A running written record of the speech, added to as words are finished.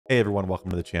Hey everyone, welcome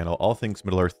to the channel. All things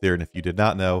Middle Earth here, and if you did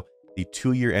not know, the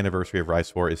 2-year anniversary of Rise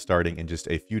 4 is starting in just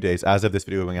a few days. As of this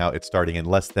video going out, it's starting in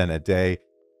less than a day.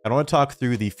 I want to talk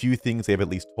through the few things they've at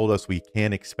least told us we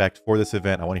can expect for this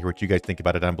event. I want to hear what you guys think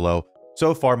about it down below.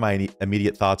 So far, my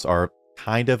immediate thoughts are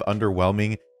kind of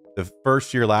underwhelming. The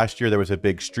first year, last year, there was a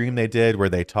big stream they did where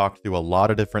they talked through a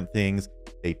lot of different things.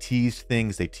 They teased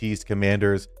things, they teased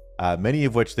commanders, many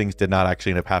of which things did not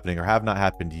actually end up happening or have not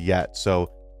happened yet.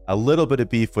 So a little bit of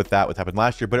beef with that, what happened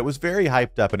last year, but it was very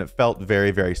hyped up and it felt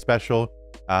very, very special.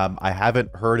 I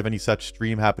haven't heard of any such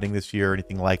stream happening this year or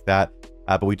anything like that,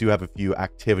 but we do have a few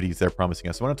activities they're promising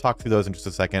us. So I want to talk through those in just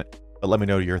a second, but let me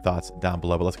know your thoughts down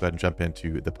below. But let's go ahead and jump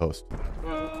into the post.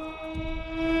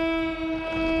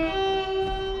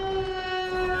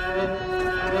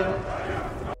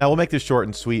 Now, we'll make this short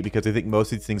and sweet because I think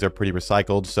most of these things are pretty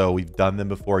recycled. So we've done them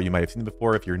before. You might have seen them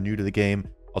before. If you're new to the game,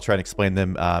 I'll try and explain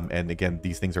them. And again,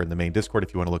 these things are in the main Discord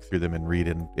if you want to look through them and read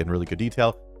in really good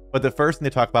detail. But the first thing they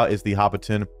talk about is the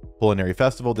Hobbiton Culinary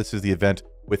Festival. This is the event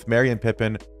with Merry and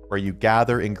Pippin where you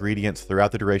gather ingredients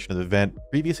throughout the duration of the event.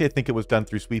 Previously, I think it was done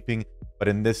through sweeping, but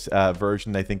in this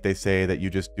version, I think they say that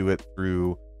you just do it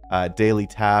through daily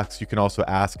tasks. You can also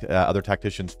ask other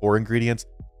tacticians for ingredients.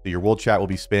 So your world chat will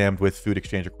be spammed with food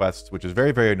exchange requests, which is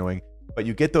very, very annoying. But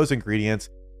you get those ingredients,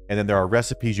 and then there are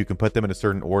recipes. You can put them in a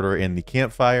certain order in the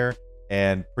campfire,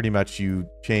 and pretty much you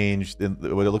change.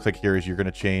 What it looks like here is you're going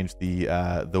to change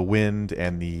the wind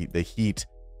and the heat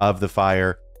of the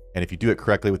fire. And if you do it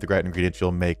correctly with the correct ingredients,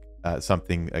 you'll make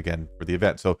something again for the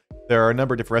event. So there are a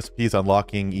number of different recipes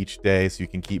unlocking each day, so you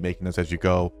can keep making those as you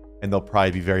go. And they'll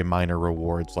probably be very minor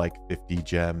rewards, like 50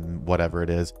 gem, whatever it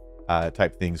is,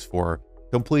 type things for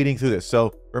completing through this.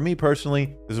 So for me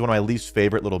personally, this is one of my least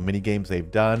favorite little mini games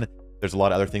they've done. There's a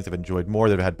lot of other things I've enjoyed more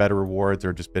that have had better rewards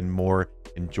or just been more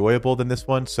enjoyable than this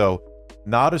one. So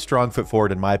not a strong foot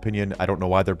forward in my opinion. I don't know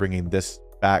why they're bringing this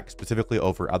back specifically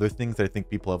over other things that I think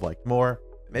people have liked more.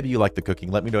 Maybe you like the cooking.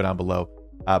 Let me know down below.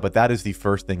 But that is the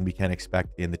first thing we can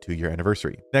expect in the 2-year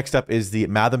anniversary. Next up is the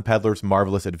Madam Peddler's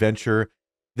Marvelous Adventure.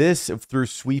 This, through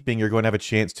sweeping, you're going to have a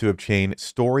chance to obtain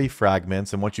story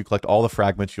fragments. And once you collect all the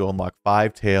fragments, you'll unlock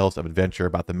 5 tales of adventure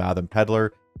about the Madam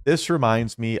Peddler. This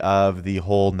reminds me of the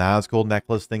whole Nazgul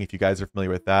necklace thing. If you guys are familiar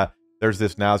with that, there's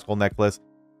this Nazgul necklace.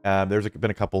 There's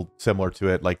been a couple similar to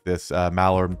it, like this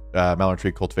Mallard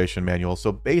Tree Cultivation Manual.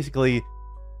 So basically,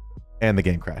 and the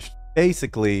game crashed.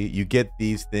 Basically, you get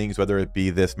these things, whether it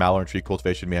be this Mallard Tree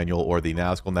Cultivation Manual or the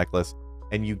Nazgul necklace,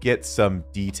 and you get some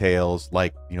details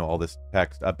like, you know, all this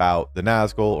text about the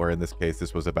Nazgul, or in this case,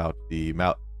 this was about the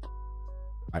Mount.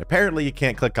 Apparently, you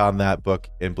can't click on that book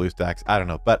in BlueStacks. I don't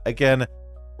know. But again,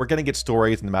 we're going to get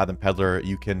stories in the Madam Peddler.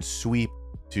 You can sweep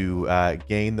to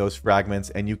gain those fragments,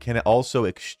 and you can also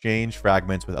exchange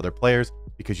fragments with other players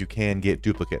because you can get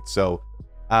duplicates. So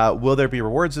will there be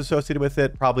rewards associated with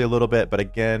it? Probably a little bit. But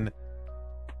again,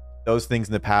 those things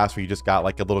in the past where you just got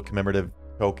like a little commemorative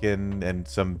token and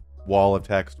some wall of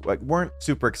text like weren't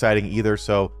super exciting either.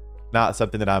 So not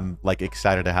something that I'm like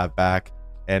excited to have back.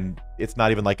 And it's not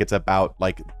even like it's about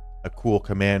like a cool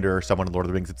commander or someone in Lord of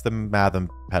the Rings. It's the Madam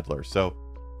Peddler. So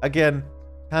again,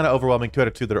 kind of overwhelming. 2 out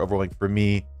of 2 that are overwhelming for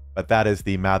me, but that is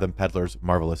the Madam Peddler's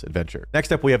Marvelous Adventure.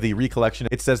 Next up, we have the Recollection.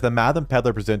 It says the Madam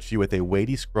Peddler presents you with a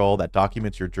weighty scroll that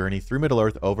documents your journey through Middle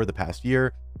Earth over the past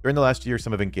year. During the last year,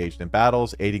 some have engaged in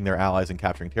battles, aiding their allies in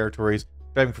capturing territories,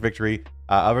 striving for victory.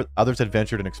 Others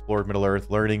adventured and explored Middle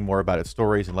Earth, learning more about its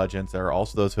stories and legends. There are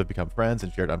also those who have become friends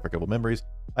and shared unforgettable memories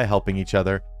by helping each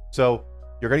other. So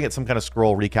you're going to get some kind of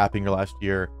scroll recapping your last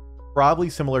year. Probably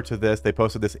similar to this, they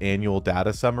posted this annual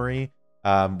data summary,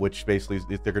 which basically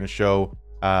they're going to show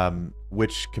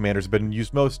which commanders have been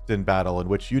used most in battle and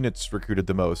which units recruited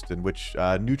the most and which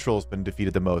neutrals been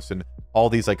defeated the most and all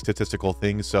these like statistical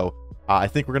things. So I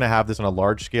think we're going to have this on a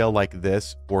large scale like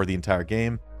this for the entire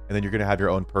game. And then you're going to have your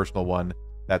own personal one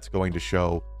that's going to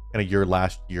show kind of your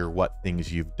last year, what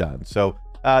things you've done. So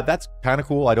that's kind of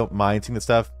cool. I don't mind seeing the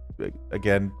stuff.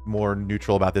 Again, more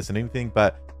neutral about this than anything,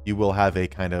 but you will have a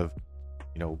kind of,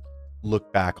 you know,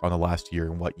 look back on the last year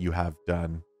and what you have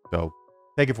done. So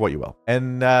take it for what you will.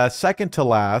 And second to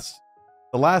last,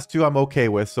 the last 2 I'm okay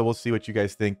with, so we'll see what you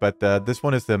guys think. But this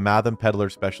one is the Madam Peddler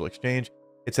Special Exchange.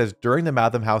 It says during the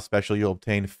Madam House Special, you'll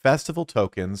obtain festival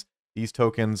tokens. These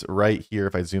tokens right here,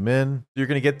 if I zoom in, you're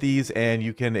going to get these and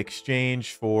you can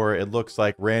exchange for, it looks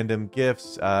like random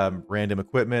gifts, random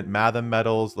equipment, Madam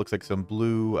medals, looks like some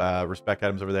blue respect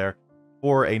items over there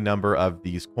for a number of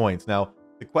these coins. Now,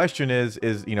 the question is,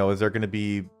 you know, is there going to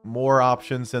be more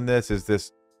options than this? Is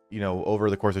this, you know, over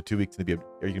the course of 2 weeks, are you going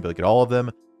to be able to get all of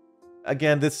them?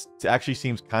 Again, this actually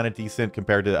seems kind of decent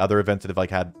compared to other events that have like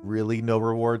had really no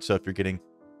rewards. So if you're getting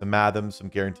some Mathams, some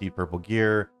guaranteed purple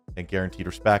gear, and guaranteed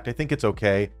respect, I think it's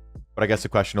okay. But I guess the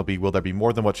question will be, will there be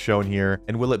more than what's shown here?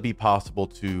 And will it be possible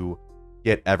to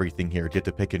get everything here? Get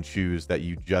to pick and choose that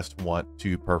you just want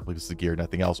to purple the gear,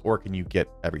 nothing else? Or can you get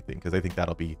everything? Because I think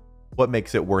that'll be what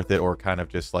makes it worth it, or kind of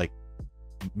just like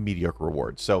mediocre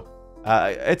rewards. So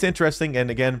it's interesting.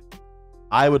 And again,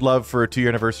 I would love for a 2-year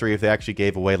anniversary if they actually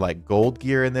gave away like gold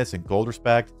gear in this and gold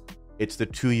respect. It's the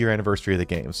 2-year anniversary of the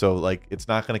game. So like, it's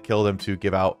not going to kill them to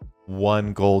give out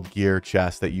 1 gold gear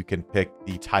chest that you can pick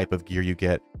the type of gear you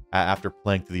get after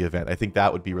playing through the event. I think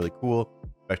that would be really cool,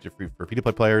 especially for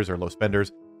free-to-play players or low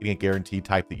spenders. Getting a guaranteed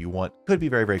type that you want could be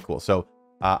very, very cool. So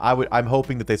I'm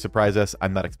hoping that they surprise us.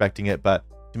 I'm not expecting it, but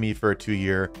to me, for a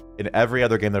 2-year, in every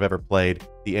other game that I've ever played,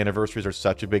 the anniversaries are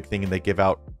such a big thing, and they give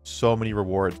out so many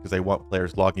rewards because they want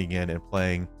players logging in and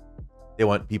playing. They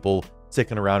want people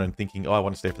sticking around and thinking, oh, I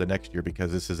want to stay for the next year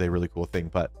because this is a really cool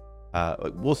thing. But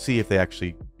we'll see if they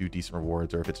actually do decent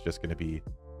rewards, or if it's just going to be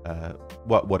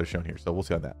what is shown here. So we'll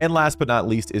see on that. And last but not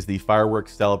least is the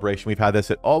fireworks celebration. We've had this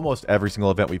at almost every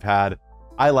single event we've had.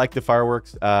 I like the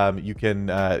fireworks. You can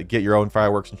get your own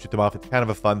fireworks and shoot them off. It's kind of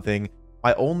a fun thing.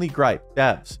 My only gripe,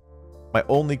 devs, my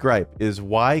only gripe is,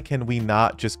 why can we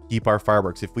not just keep our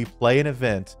fireworks? If we play an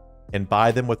event and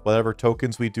buy them with whatever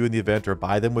tokens we do in the event, or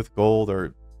buy them with gold,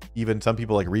 or even some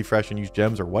people like refresh and use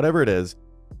gems or whatever it is,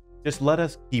 just let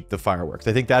us keep the fireworks.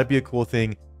 I think that'd be a cool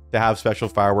thing, to have special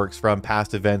fireworks from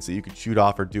past events that you could shoot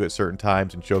off or do at certain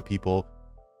times and show people.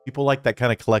 People like that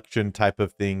kind of collection type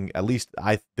of thing, at least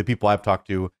the people I've talked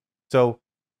to. So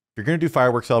if you're going to do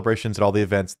fireworks celebrations at all the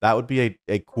events, that would be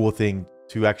a cool thing,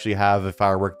 to actually have a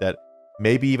firework that,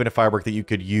 maybe even a firework that you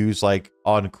could use like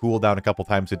on cooldown a couple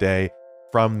times a day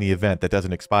from the event that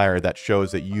doesn't expire, that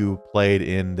shows that you played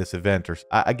in this event. Or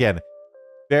again,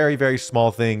 very, very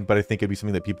small thing, but I think it'd be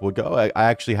something that people would go, I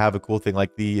actually have a cool thing.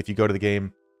 Like if you go to the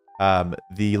game,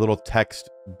 the little text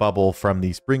bubble from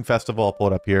the Spring Festival, I'll pull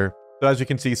it up here. So as you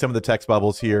can see, some of the text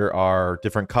bubbles here are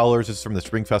different colors. This is from the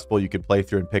Spring Festival. You could play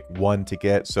through and pick one to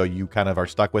get, so you kind of are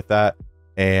stuck with that.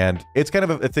 And it's kind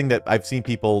of a thing that I've seen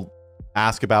people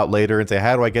ask about later and say,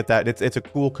 how do I get that? It's a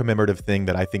cool commemorative thing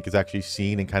that I think is actually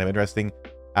seen and kind of interesting,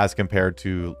 as compared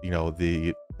to, you know,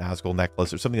 the Nazgul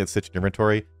necklace or something that's stitched in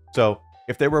inventory. So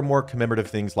if there were more commemorative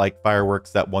things like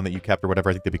fireworks, that one that you kept or whatever,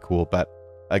 I think that'd be cool. But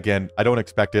again, I don't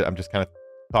expect it. I'm just kind of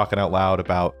talking out loud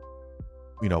about,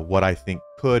 you know, what I think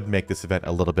could make this event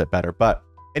a little bit better. But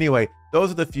anyway,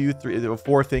 those are the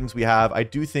 4 things we have. I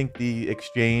do think the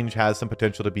exchange has some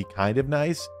potential to be kind of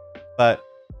nice, but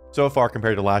so far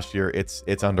compared to last year, it's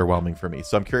underwhelming for me.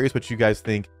 So I'm curious what you guys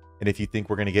think, and if you think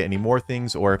we're going to get any more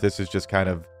things, or if this is just kind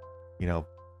of, you know,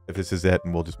 if this is it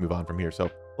and we'll just move on from here.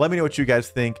 So let me know what you guys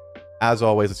think. As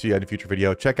always, I'll see you in a future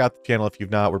video. Check out the channel if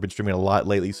you've not. We've been streaming a lot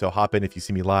lately, so hop in if you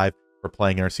see me live. We're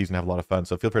playing in our season, have a lot of fun.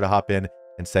 So feel free to hop in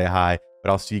and say hi,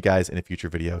 but I'll see you guys in a future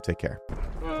video. Take care.